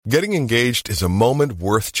Getting engaged is a moment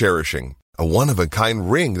worth cherishing. A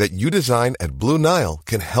one-of-a-kind ring that you design at Blue Nile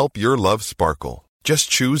can help your love sparkle. Just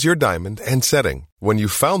choose your diamond and setting. When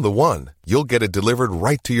you've found the one, you'll get it delivered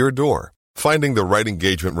right to your door. Finding the right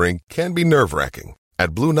engagement ring can be nerve-wracking.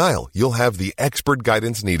 At Blue Nile, you'll have the expert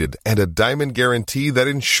guidance needed and a diamond guarantee that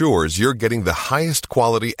ensures you're getting the highest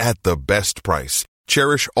quality at the best price.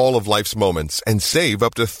 Cherish all of life's moments and save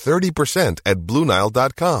up to 30% at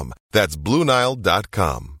BlueNile.com. That's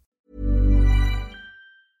BlueNile.com.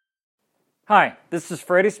 Hi, this is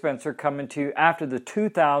Freddie Spencer coming to you after the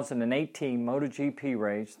 2018 MotoGP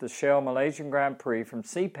race, the Shell Malaysian Grand Prix from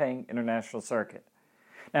Sepang International Circuit.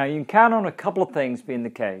 Now, you can count on a couple of things being the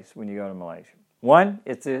case when you go to Malaysia. One,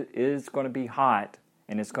 it is going to be hot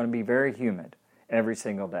and it's going to be very humid every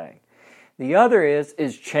single day. The other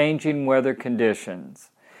is changing weather conditions.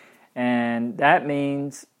 And that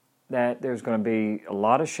means that there's going to be a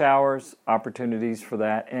lot of showers, opportunities for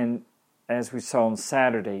that. And as we saw on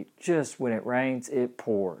Saturday, just when it rains, it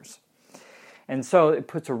pours. And so it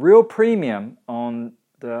puts a real premium on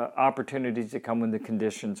the opportunities that come when the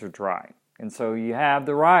conditions are dry. And so you have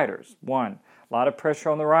the riders. One, a lot of pressure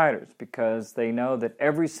on the riders because they know that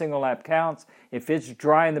every single lap counts. If it's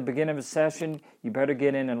dry in the beginning of a session, you better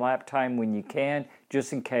get in lap time when you can,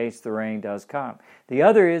 just in case the rain does come. The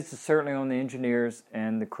other is certainly on the engineers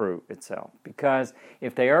and the crew itself, because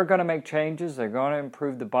if they are going to make changes, they're going to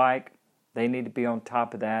improve the bike, they need to be on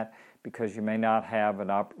top of that because you may not have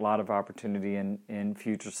a lot of opportunity in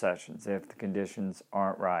future sessions if the conditions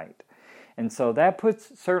aren't right. And so that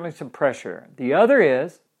puts certainly some pressure. The other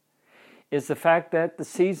is the fact that the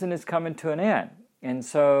season is coming to an end. And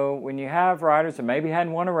so when you have riders that maybe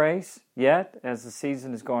hadn't won a race yet as the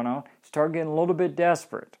season is going on, start getting a little bit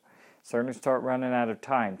desperate. Certainly start running out of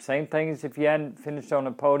time. Same thing as if you hadn't finished on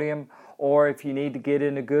a podium or if you need to get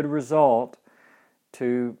in a good result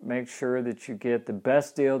to make sure that you get the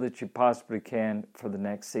best deal that you possibly can for the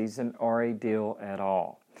next season or a deal at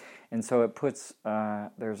all. And so it puts,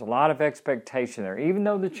 there's a lot of expectation there. Even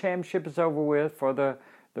though the championship is over with for the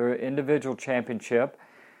individual championship,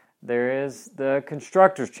 there is the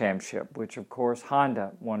Constructors' Championship, which of course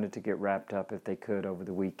Honda wanted to get wrapped up if they could over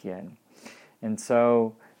the weekend. And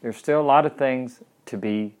so there's still a lot of things to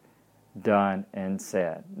be done and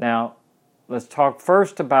said. Now, let's talk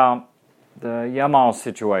first about the Yamaha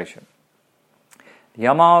situation. The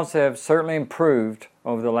Yamahas have certainly improved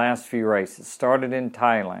over the last few races. Started in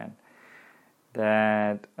Thailand.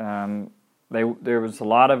 That there was a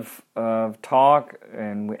lot of talk,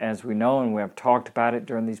 and as we know, and we have talked about it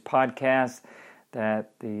during these podcasts,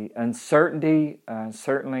 that the uncertainty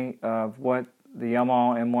certainly of what the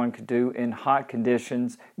Yamaha M1 could do in hot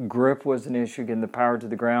conditions. Grip was an issue, getting the power to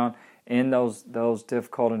the ground in those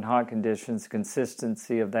difficult and hot conditions,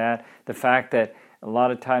 consistency of that, the fact that a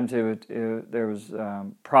lot of times there was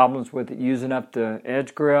problems with it using up the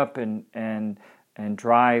edge grip and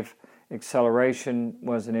drive acceleration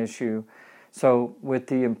was an issue. So with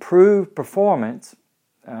the improved performance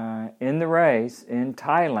in the race in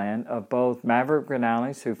Thailand of both Maverick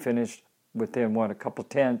Vinales, who finished within a couple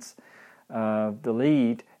tenths of the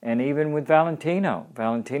lead, and even with Valentino.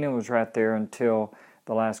 Valentino was right there until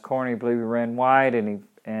the last corner. I believe he ran wide,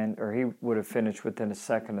 or he would have finished within a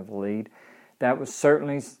second of the lead. That was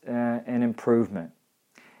certainly an improvement,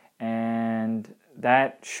 and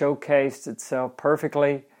that showcased itself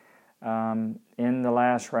perfectly in the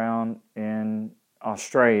last round in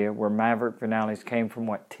Australia, where Maverick Vinales came from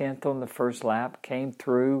 10th on the first lap, came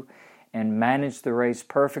through and managed the race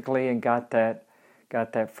perfectly and got that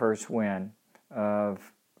first win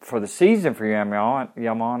for the season for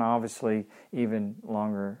Yamaha, obviously even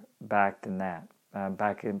longer back than that,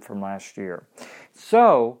 back in from last year.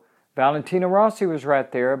 So Valentino Rossi was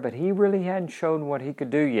right there, but he really hadn't shown what he could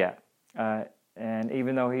do yet. And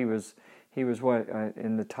even though he was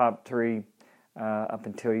in the top three up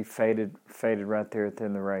until he faded right there at the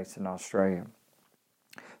end of the race in Australia.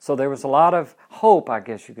 So there was a lot of hope, I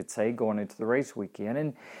guess you could say, going into the race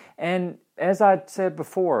weekend. And as I said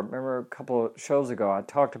before, remember a couple of shows ago, I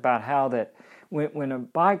talked about how that when a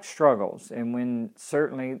bike struggles and when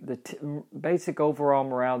certainly the basic overall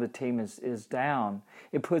morale of the team is down,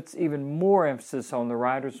 it puts even more emphasis on the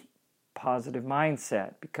rider's positive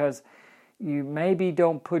mindset, because you maybe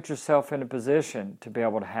don't put yourself in a position to be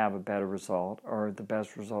able to have a better result or the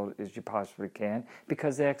best result as you possibly can,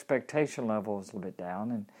 because the expectation level is a little bit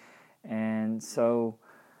down. And so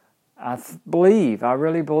I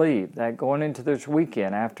really believe that going into this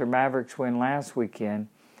weekend, after Mavericks win last weekend,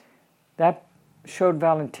 that showed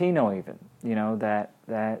Valentino even, that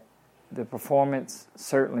the performance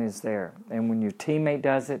certainly is there. And when your teammate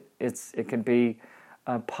does it, it can be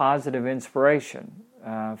a positive inspiration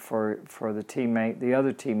for the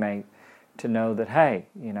other teammate, to know that, hey,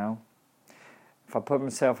 if I put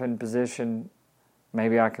myself in position,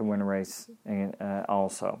 maybe I can win a race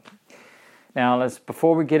also. Now,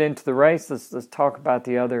 before we get into the race, let's talk about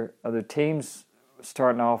the other teams,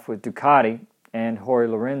 starting off with Ducati and Jorge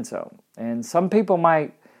Lorenzo. And some people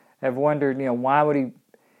might have wondered, why would he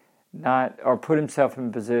not, or put himself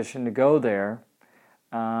in position to go there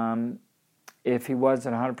if he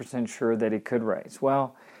wasn't 100% sure that he could race.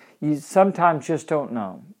 Well, you sometimes just don't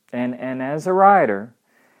know. And as a rider,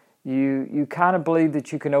 you kind of believe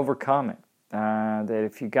that you can overcome it. That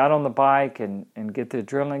if you got on the bike and get the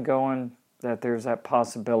adrenaline going, that there's that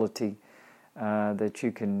possibility that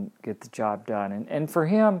you can get the job done. And for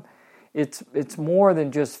him, it's more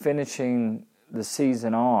than just finishing the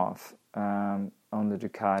season off on the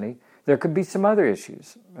Ducati. There could be some other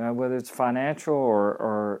issues, whether it's financial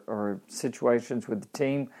or situations with the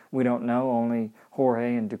team. We don't know. Only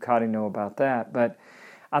Jorge and Ducati know about that. But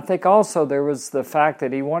I think also there was the fact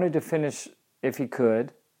that he wanted to finish, if he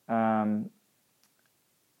could,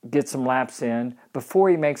 get some laps in before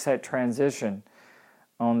he makes that transition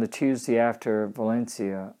on the Tuesday after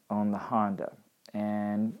Valencia on the Honda.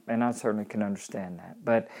 And I certainly can understand that.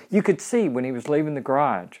 But you could see when he was leaving the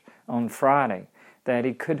garage on Friday that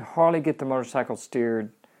he could hardly get the motorcycle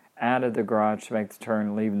steered out of the garage to make the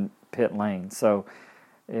turn, leaving pit lane. So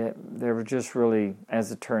there was just really,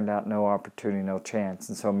 as it turned out, no opportunity, no chance.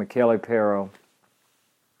 And so Michele Pirro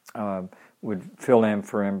would fill in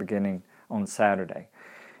for him beginning on Saturday.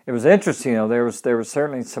 It was interesting, there was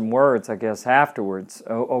certainly some words, I guess, afterwards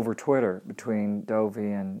over Twitter between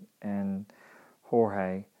Dovi and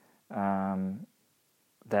Jorge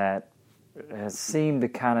that has seemed to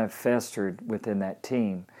kind of festered within that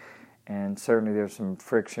team. And certainly there's some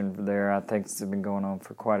friction there. I think it's been going on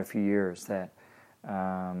for quite a few years. That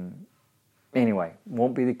anyway,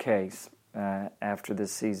 won't be the case after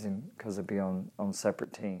this season because they'll be on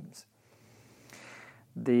separate teams.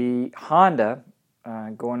 The Honda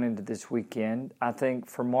going into this weekend, I think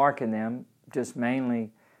for Mark and them, just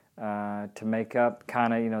mainly to make up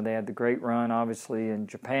kind of, they had the great run obviously in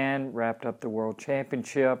Japan, wrapped up the World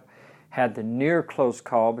Championship, had the near close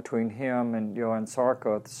call between him and Johan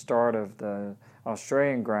Zarco at the start of the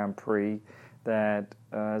Australian Grand Prix that,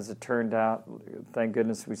 as it turned out, thank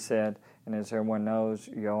goodness we said, and as everyone knows,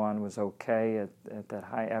 Johan was okay at that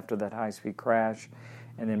after that high-speed crash,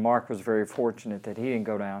 and then Mark was very fortunate that he didn't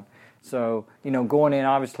go down. So, going in,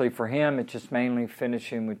 obviously, for him, it's just mainly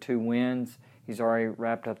finishing with 2 wins. He's already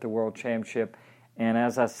wrapped up the World Championship. And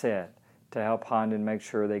as I said, to help Honda make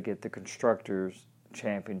sure they get the Constructors'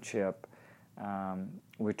 Championship,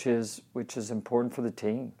 which is important for the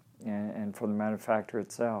team and for the manufacturer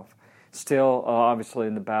itself. Still, obviously,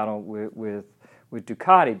 in the battle with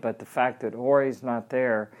Ducati, but the fact that Jorge's not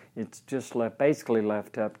there, it's just basically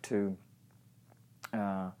left up to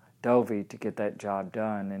Dovi to get that job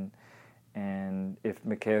done. And if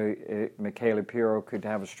Michele Pirro could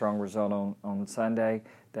have a strong result on Sunday,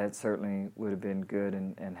 that certainly would have been good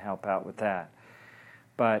and help out with that.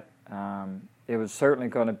 But it was certainly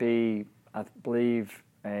going to be, I believe,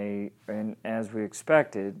 and as we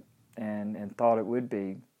expected and thought it would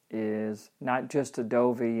be, is not just a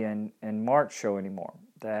Dovi and Mark show anymore.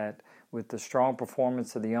 That with the strong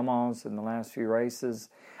performance of the Yamahas in the last few races,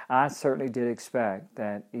 I certainly did expect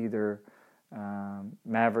that either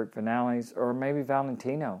Maverick Vinales or maybe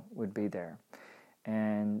Valentino would be there.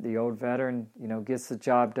 And the old veteran, gets the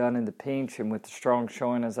job done in the pinch, and with the strong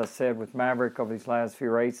showing, as I said, with Maverick over these last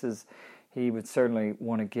few races, he would certainly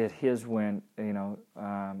want to get his win,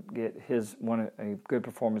 get a good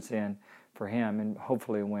performance in for him, and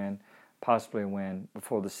hopefully possibly win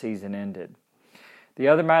before the season ended. The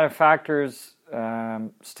other manufacturers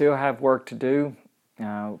still have work to do.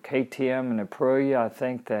 KTM and Aprilia, I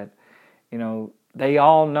think that, they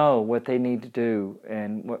all know what they need to do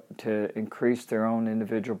and what to increase their own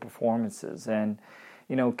individual performances. And,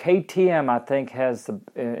 KTM, I think, has,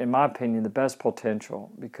 in my opinion, the best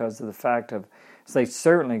potential because of the fact of they're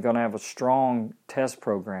certainly going to have a strong test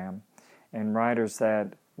program and riders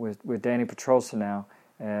that, with Danny Petrosa now,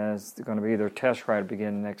 as they're going to be their test rider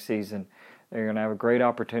beginning next season, they're going to have a great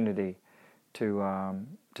opportunity to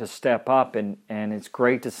step up, and it's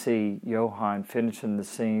great to see Johan finishing the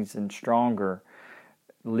season stronger,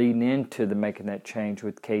 leading into making that change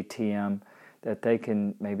with KTM, that they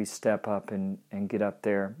can maybe step up and get up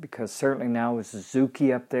there, because certainly now with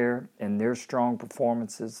Suzuki up there and their strong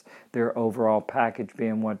performances, their overall package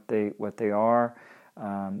being what they are,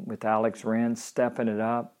 with Alex Rins stepping it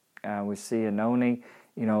up, we see Annoni,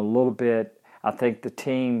 a little bit. I think the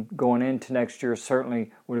team going into next year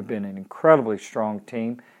certainly would have been an incredibly strong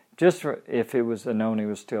team, just if it was Annoni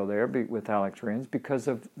was still there with Alex Rins, because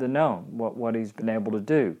of the known, what he's been able to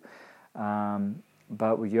do.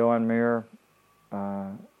 But with Johan Mir,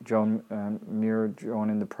 Mir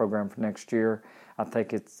joining the program for next year, I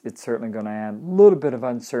think it's certainly going to add a little bit of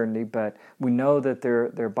uncertainty, but we know that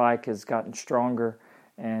their bike has gotten stronger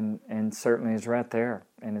and certainly is right there,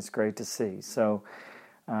 and it's great to see. So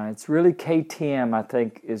it's really KTM, I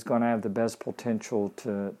think, is going to have the best potential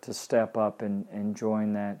to step up and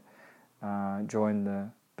join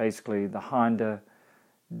basically the Honda,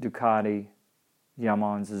 Ducati,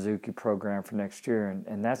 Yamaha, and Suzuki program for next year,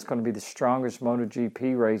 and that's going to be the strongest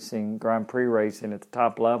MotoGP racing, Grand Prix racing at the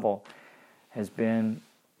top level has been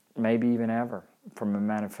maybe even ever from a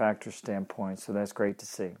manufacturer standpoint, so that's great to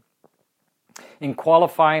see. In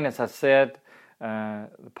qualifying, as I said, the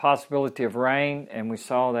possibility of rain, and we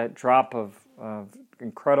saw that drop of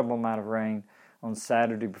incredible amount of rain on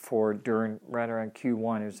Saturday right around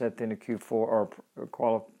Q1. It was at the end of Q4 or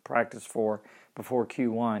practice 4 before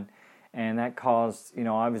Q1, and that caused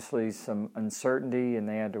obviously some uncertainty, and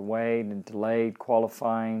they had to wait and delayed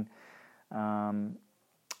qualifying.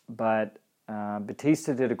 But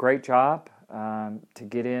Batista did a great job to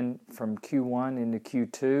get in from Q1 into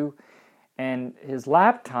Q2. And his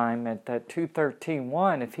lap time at that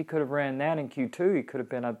 2:13.1, if he could have ran that in Q2, he could have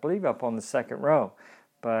been, I believe, up on the second row.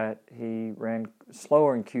 But he ran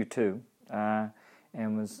slower in Q2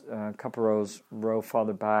 and was a couple row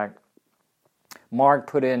farther back. Mark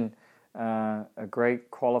put in a great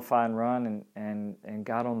qualifying run and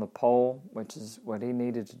got on the pole, which is what he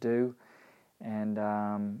needed to do. And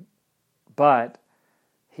but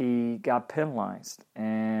he got penalized,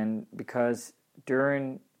 and because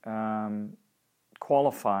during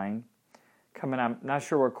qualifying, coming out, I'm not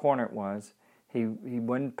sure what corner it was, he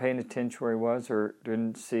wasn't paying attention where he was, or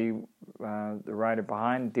didn't see the rider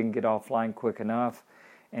behind, didn't get offline quick enough,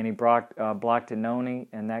 and he blocked Annoni,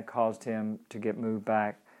 and that caused him to get moved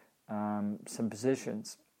back some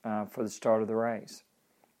positions for the start of the race.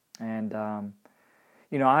 And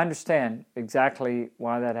I understand exactly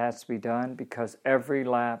why that has to be done, because every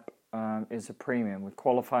lap is a premium with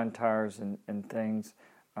qualifying tires and things,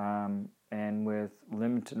 and with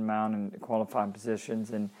limited amount in qualifying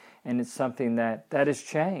positions, and it's something that has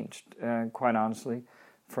changed, quite honestly,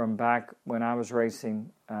 from back when I was racing,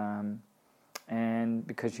 and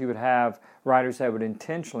because you would have riders that would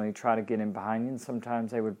intentionally try to get in behind you, and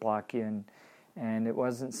sometimes they would block you, and it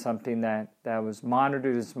wasn't something that was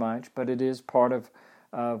monitored as much, but it is part of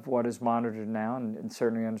what is monitored now, and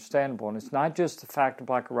certainly understandable. And it's not just the fact of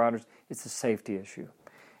blocker riders, it's a safety issue.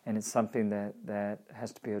 And it's something that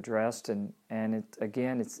has to be addressed, and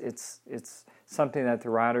it's something that the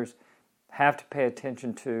riders have to pay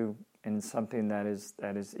attention to, and something that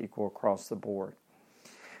is equal across the board.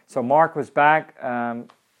 So Mark was back,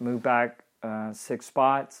 moved back 6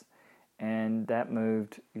 spots, and that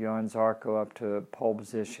moved Johan Zarco up to pole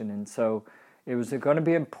position. And so it was going to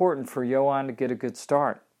be important for Johan to get a good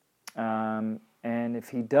start. And if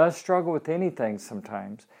he does struggle with anything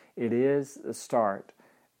sometimes, it is the start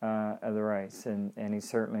of the race, and he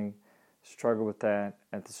certainly struggled with that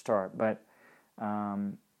at the start. But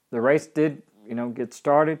the race did, get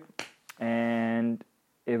started, and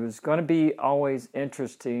it was going to be always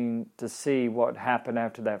interesting to see what happened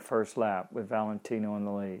after that first lap with Valentino in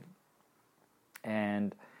the lead.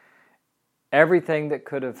 And everything that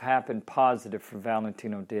could have happened positive for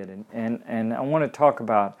Valentino did. And I want to talk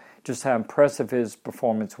about just how impressive his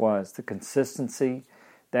performance was, the consistency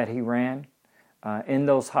that he ran in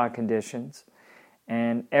those hot conditions,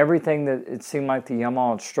 and everything that it seemed like the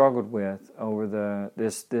Yamaha had struggled with over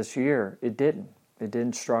this year, it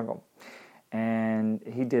didn't struggle. And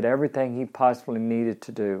he did everything he possibly needed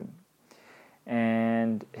to do.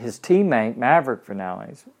 And his teammate, Maverick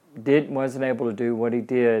Vinales, wasn't able to do what he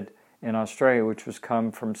did in Australia, which was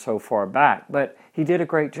come from so far back. But he did a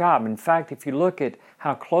great job. In fact, if you look at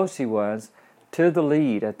how close he was to the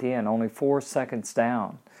lead at the end, only 4 seconds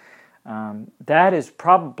down, that is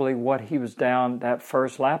probably what he was down that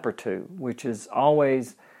first lap or two, which is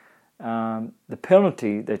always the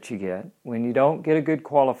penalty that you get when you don't get a good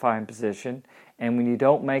qualifying position and when you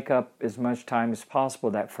don't make up as much time as possible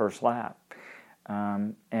that first lap.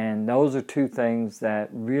 And those are two things that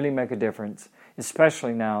really make a difference,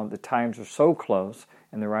 especially now the times are so close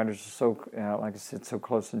and the riders are so, like I said, so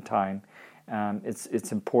close in time.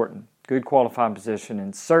 It's important. Good qualifying position,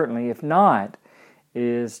 and certainly, if not,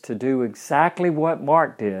 is to do exactly what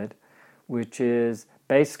Mark did, which is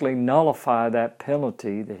basically nullify that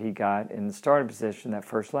penalty that he got in the starting position that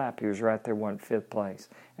first lap. He was right there, won 5th place,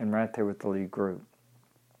 and right there with the lead group.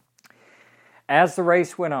 As the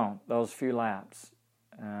race went on, those few laps,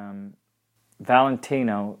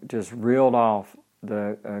 Valentino just reeled off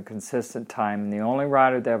the consistent time, and the only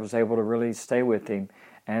rider that was able to really stay with him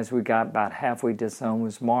as we got about halfway to zone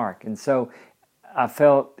was Mark. And so I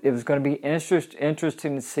felt it was going to be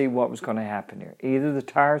interesting to see what was going to happen here. Either the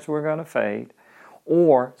tires were going to fade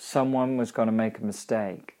or someone was going to make a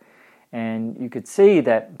mistake. And you could see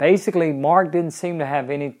that basically Mark didn't seem to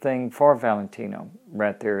have anything for Valentino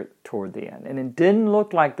right there toward the end. And it didn't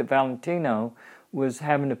look like that Valentino was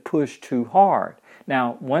having to push too hard.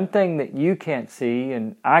 Now, one thing that you can't see,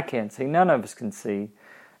 and I can't see, none of us can see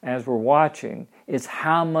as we're watching, is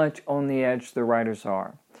how much on the edge the riders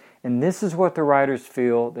are. And this is what the riders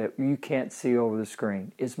feel that you can't see over the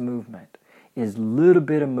screen, is movement, is a little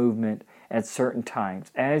bit of movement at certain times.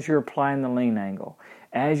 As you're applying the lean angle,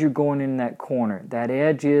 as you're going in that corner, that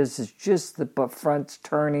edge is just the front's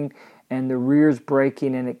turning and the rear's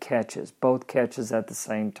braking and it catches, both catches at the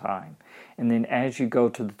same time. And then as you go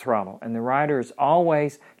to the throttle, and the rider is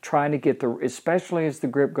always trying to get especially as the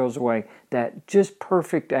grip goes away, that just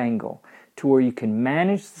perfect angle to where you can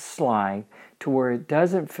manage the slide to where it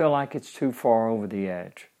doesn't feel like it's too far over the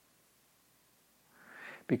edge.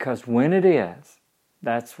 Because when it is,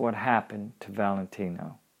 that's what happened to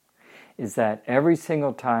Valentino. Is that every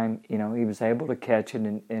single time, he was able to catch it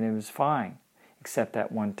and it was fine, except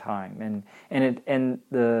that one time. And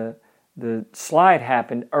the slide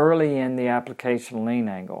happened early in the application lean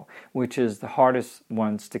angle, which is the hardest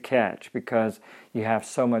ones to catch because you have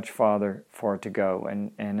so much farther for it to go.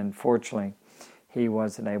 And unfortunately, he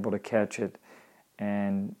wasn't able to catch it,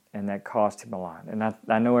 and that cost him a lot. And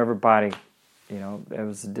I know everybody, it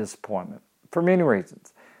was a disappointment for many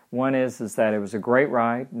reasons. One is that it was a great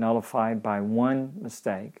ride, nullified by one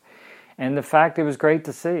mistake. And the fact it was great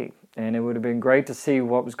to see. And it would have been great to see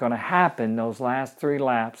what was going to happen those last 3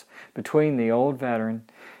 laps between the old veteran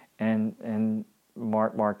and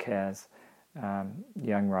Marc Marquez,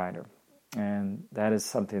 young rider. And that is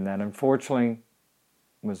something that unfortunately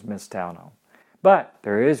was missed out on. But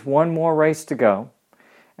there is one more race to go.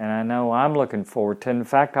 And I know I'm looking forward to it. In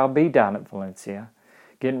fact, I'll be down at Valencia,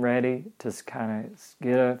 getting ready to kind of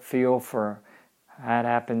get a feel for how it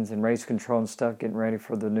happens in race control and stuff, getting ready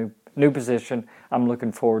for the new position. I'm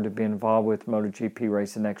looking forward to being involved with MotoGP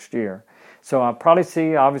racing next year. So I'll probably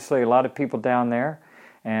see, obviously, a lot of people down there,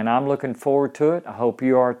 and I'm looking forward to it. I hope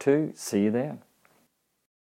you are too. See you then.